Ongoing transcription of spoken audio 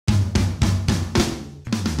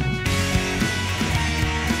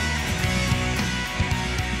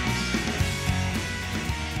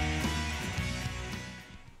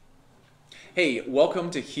Hey,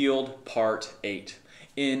 welcome to Healed Part 8.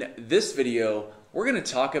 In this video, we're going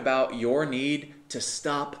to talk about your need to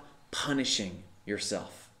stop punishing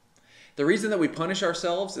yourself. The reason that we punish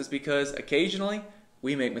ourselves is because occasionally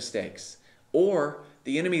we make mistakes, or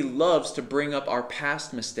the enemy loves to bring up our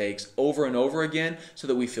past mistakes over and over again so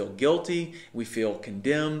that we feel guilty, we feel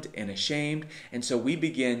condemned and ashamed, and so we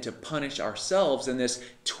begin to punish ourselves in this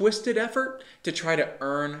twisted effort to try to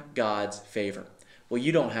earn God's favor. Well,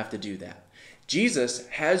 you don't have to do that. Jesus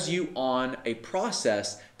has you on a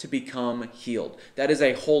process to become healed. That is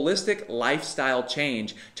a holistic lifestyle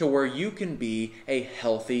change to where you can be a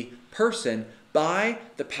healthy person by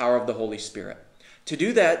the power of the Holy Spirit. To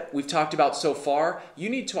do that, we've talked about so far, you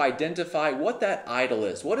need to identify what that idol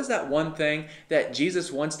is. What is that one thing that Jesus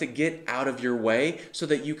wants to get out of your way so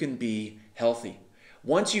that you can be healthy?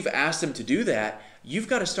 Once you've asked him to do that, you've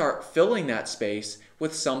got to start filling that space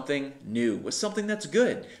with something new, with something that's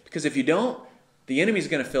good. Because if you don't, the enemy's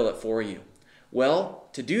going to fill it for you. Well,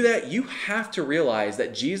 to do that, you have to realize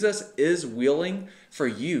that Jesus is willing for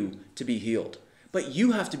you to be healed. But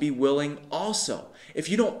you have to be willing also. If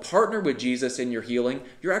you don't partner with Jesus in your healing,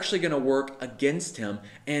 you're actually going to work against him,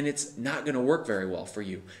 and it's not going to work very well for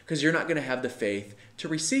you because you're not going to have the faith to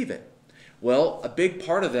receive it. Well, a big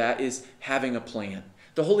part of that is having a plan.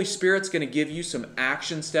 The Holy Spirit's going to give you some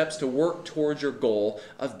action steps to work towards your goal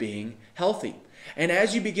of being healthy. And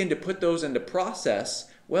as you begin to put those into process,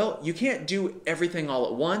 well, you can't do everything all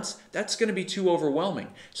at once. That's going to be too overwhelming.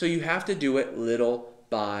 So you have to do it little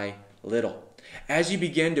by little. As you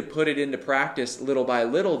begin to put it into practice little by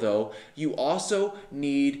little, though, you also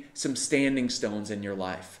need some standing stones in your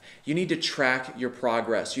life. You need to track your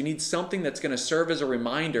progress. You need something that's going to serve as a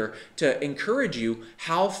reminder to encourage you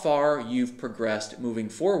how far you've progressed moving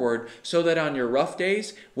forward so that on your rough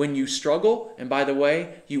days, when you struggle, and by the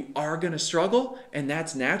way, you are going to struggle, and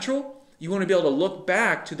that's natural, you want to be able to look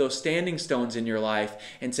back to those standing stones in your life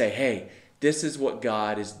and say, hey, this is what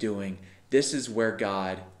God is doing. This is where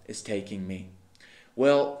God is taking me.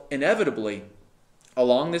 Well, inevitably,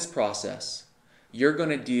 along this process, you're going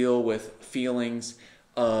to deal with feelings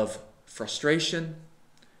of frustration,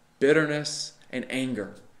 bitterness, and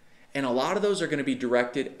anger. And a lot of those are going to be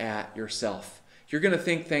directed at yourself. You're going to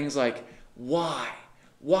think things like, why?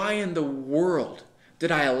 Why in the world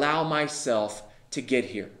did I allow myself to get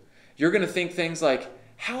here? You're going to think things like,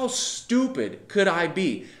 how stupid could I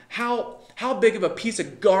be? How big of a piece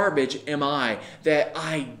of garbage am I that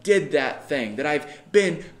I did that thing, that I've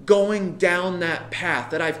been going down that path,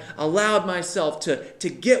 that I've allowed myself to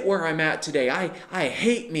get where I'm at today. I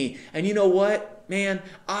hate me. And you know what, man,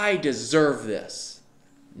 I deserve this.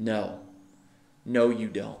 No, you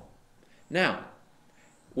don't. Now,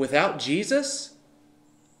 without Jesus,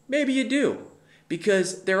 maybe you do,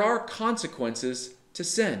 because there are consequences to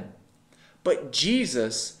sin. But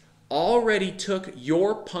Jesus already took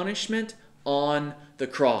your punishment on the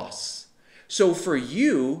cross. So for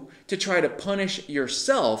you to try to punish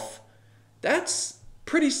yourself, that's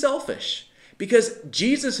pretty selfish because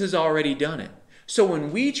Jesus has already done it. So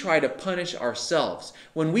when we try to punish ourselves,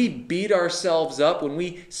 when we beat ourselves up, when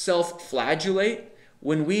we self-flagellate,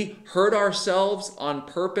 when we hurt ourselves on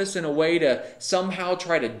purpose in a way to somehow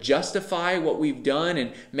try to justify what we've done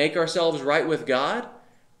and make ourselves right with God,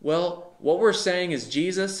 well, what we're saying is,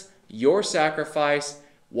 Jesus, your sacrifice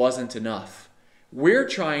wasn't enough. We're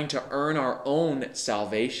trying to earn our own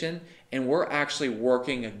salvation, and we're actually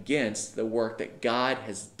working against the work that God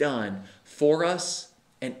has done for us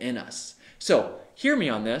and in us. So, hear me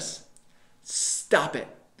on this. Stop it.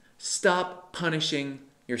 Stop punishing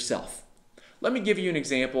yourself. Let me give you an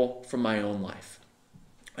example from my own life.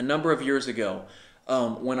 A number of years ago,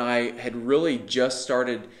 when I had really just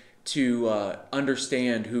started to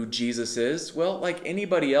understand who Jesus is, well, like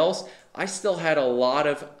anybody else, I still had a lot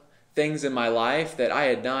of things in my life that I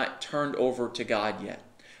had not turned over to God yet.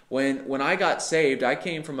 When I got saved, I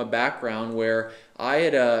came from a background where I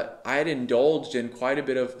had indulged in quite a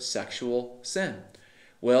bit of sexual sin.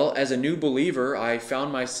 Well, as a new believer, I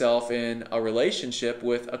found myself in a relationship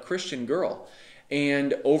with a Christian girl.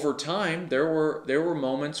 And over time, there were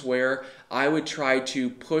moments where I would try to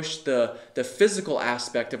push the physical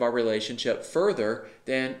aspect of our relationship further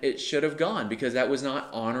than it should have gone because that was not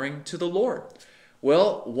honoring to the Lord.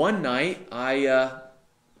 Well, one night I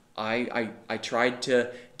tried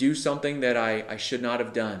to do something that I should not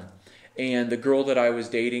have done. And the girl that I was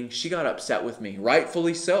dating, she got upset with me,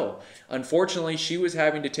 rightfully so. Unfortunately, she was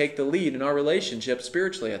having to take the lead in our relationship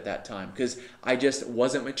spiritually at that time because I just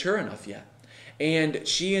wasn't mature enough yet. And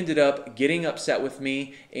she ended up getting upset with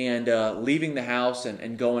me and leaving the house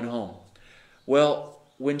and going home. Well,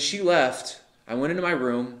 when she left, I went into my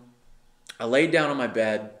room, I laid down on my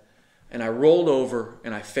bed and I rolled over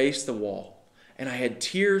and I faced the wall. And I had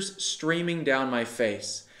tears streaming down my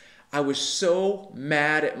face. I was so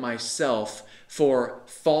mad at myself for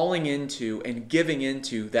falling into and giving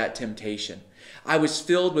into that temptation. I was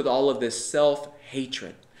filled with all of this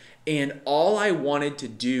self-hatred. And all I wanted to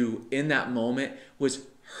do in that moment was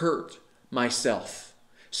hurt myself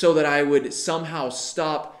so that I would somehow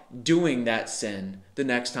stop doing that sin the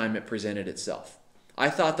next time it presented itself. I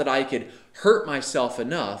thought that I could hurt myself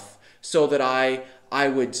enough so that I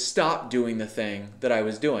would stop doing the thing that I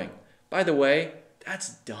was doing. By the way,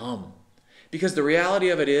 that's dumb. Because the reality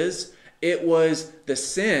of it is, it was the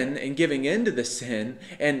sin and giving into the sin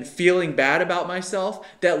and feeling bad about myself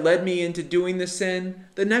that led me into doing the sin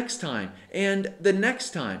the next time and the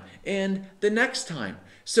next time and the next time.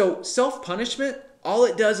 So self-punishment, all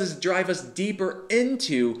it does is drive us deeper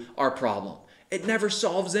into our problem. It never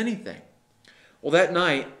solves anything. Well, that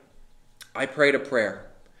night, I prayed a prayer.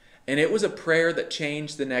 And it was a prayer that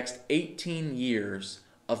changed the next 18 years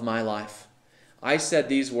of my life. I said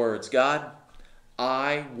these words, God,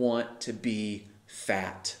 I want to be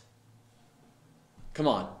fat. Come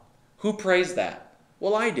on, who prays that?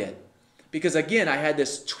 Well, I did. Because again, I had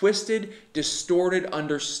this twisted, distorted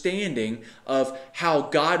understanding of how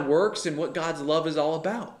God works and what God's love is all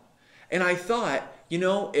about. And I thought,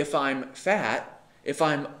 if I'm fat, if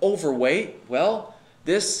I'm overweight, well,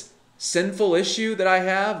 this sinful issue that I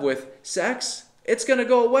have with sex, it's going to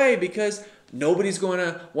go away because nobody's going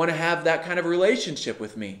to want to have that kind of relationship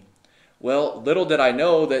with me. Well, little did I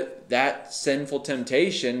know that that sinful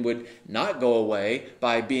temptation would not go away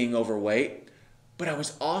by being overweight, but I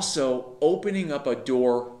was also opening up a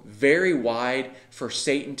door very wide for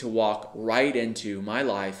Satan to walk right into my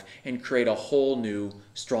life and create a whole new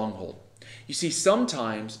stronghold. You see,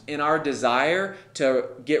 sometimes in our desire to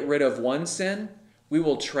get rid of one sin, we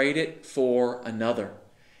will trade it for another.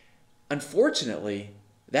 Unfortunately,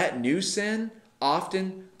 that new sin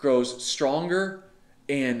often grows stronger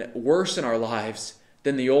and worse in our lives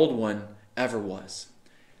than the old one ever was.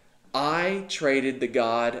 I traded the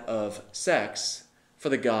God of sex for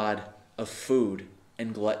the God of food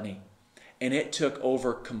and gluttony, and it took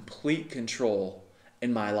over complete control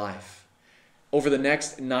in my life. Over the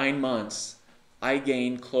next 9 months, I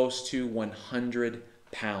gained close to 100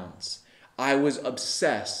 pounds. I was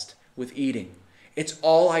obsessed with eating. It's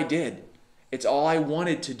all I did. It's all I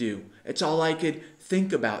wanted to do. It's all I could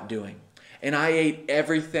think about doing. And I ate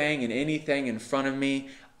everything and anything in front of me,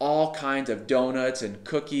 all kinds of donuts and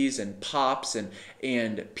cookies and pops and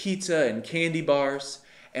pizza and candy bars.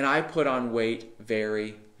 And I put on weight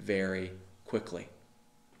very, very quickly.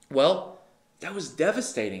 Well, that was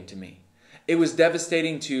devastating to me. It was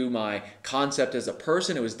devastating to my concept as a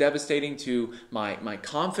person. It was devastating to my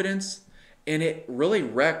confidence. And it really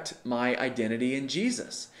wrecked my identity in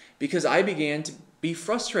Jesus because I began to be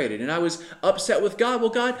frustrated and I was upset with God. Well,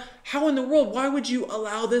 God, how in the world? Why would you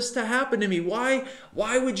allow this to happen to me? Why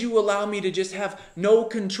would you allow me to just have no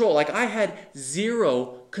control? Like I had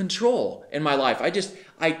zero control in my life.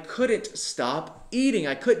 I couldn't stop eating.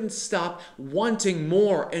 I couldn't stop wanting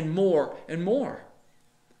more and more and more.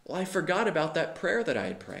 Well, I forgot about that prayer that I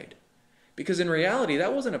had prayed. Because in reality,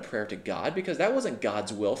 that wasn't a prayer to God because that wasn't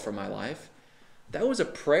God's will for my life. That was a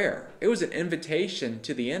prayer. It was an invitation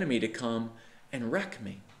to the enemy to come and wreck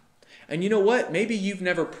me. And you know what? Maybe you've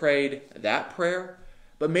never prayed that prayer,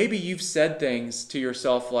 but maybe you've said things to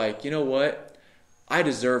yourself like, you know what? I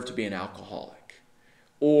deserve to be an alcoholic.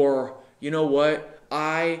 Or, you know what?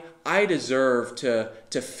 I deserve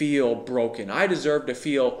to feel broken. I deserve to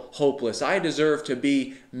feel hopeless. I deserve to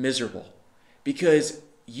be miserable. Because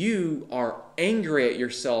you are angry at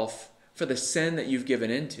yourself for the sin that you've given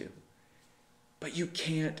into. But you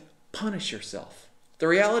can't punish yourself. The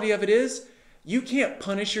reality of it is, you can't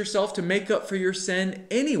punish yourself to make up for your sin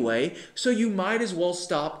anyway, so you might as well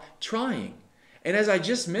stop trying. And as I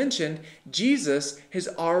just mentioned, Jesus has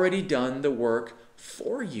already done the work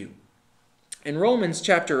for you. In Romans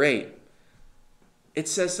chapter 8, it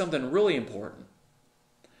says something really important.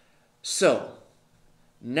 So,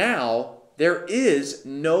 now there is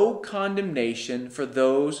no condemnation for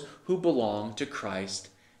those who belong to Christ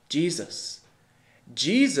Jesus.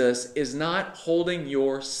 Jesus is not holding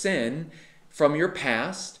your sin from your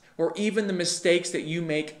past or even the mistakes that you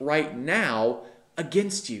make right now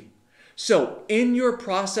against you. So in your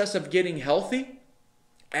process of getting healthy,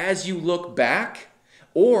 as you look back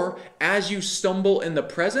or as you stumble in the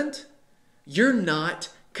present, you're not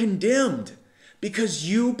condemned because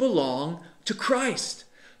you belong to Christ.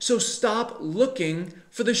 So stop looking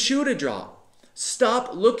for the shoe to drop.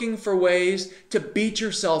 Stop looking for ways to beat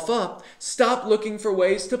yourself up. Stop looking for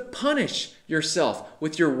ways to punish yourself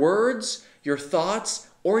with your words, your thoughts,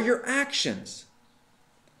 or your actions.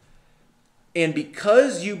 And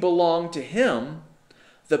because you belong to Him,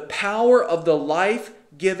 the power of the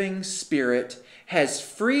life-giving Spirit has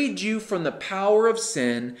freed you from the power of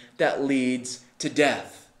sin that leads to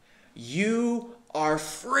death. You are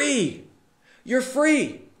free. You're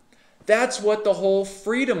free. That's what the whole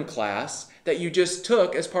freedom class that you just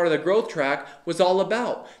took as part of the growth track was all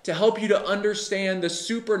about, to help you to understand the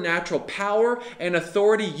supernatural power and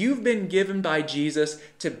authority you've been given by Jesus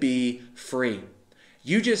to be free.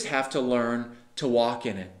 You just have to learn to walk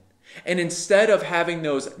in it. And instead of having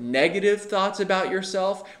those negative thoughts about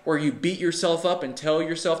yourself, where you beat yourself up and tell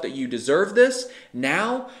yourself that you deserve this,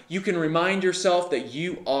 now you can remind yourself that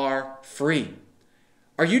you are free.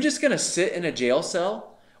 Are you just going to sit in a jail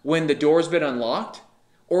cell when the door's been unlocked?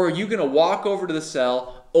 Or are you going to walk over to the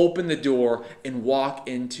cell, open the door, and walk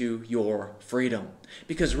into your freedom?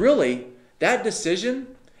 Because really, that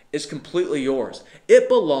decision is completely yours. It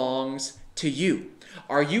belongs to you.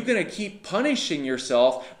 Are you going to keep punishing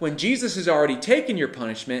yourself when Jesus has already taken your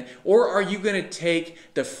punishment? Or are you going to take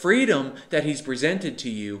the freedom that He's presented to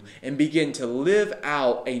you and begin to live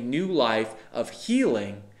out a new life of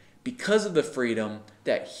healing because of the freedom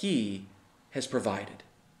that He has provided?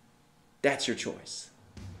 That's your choice.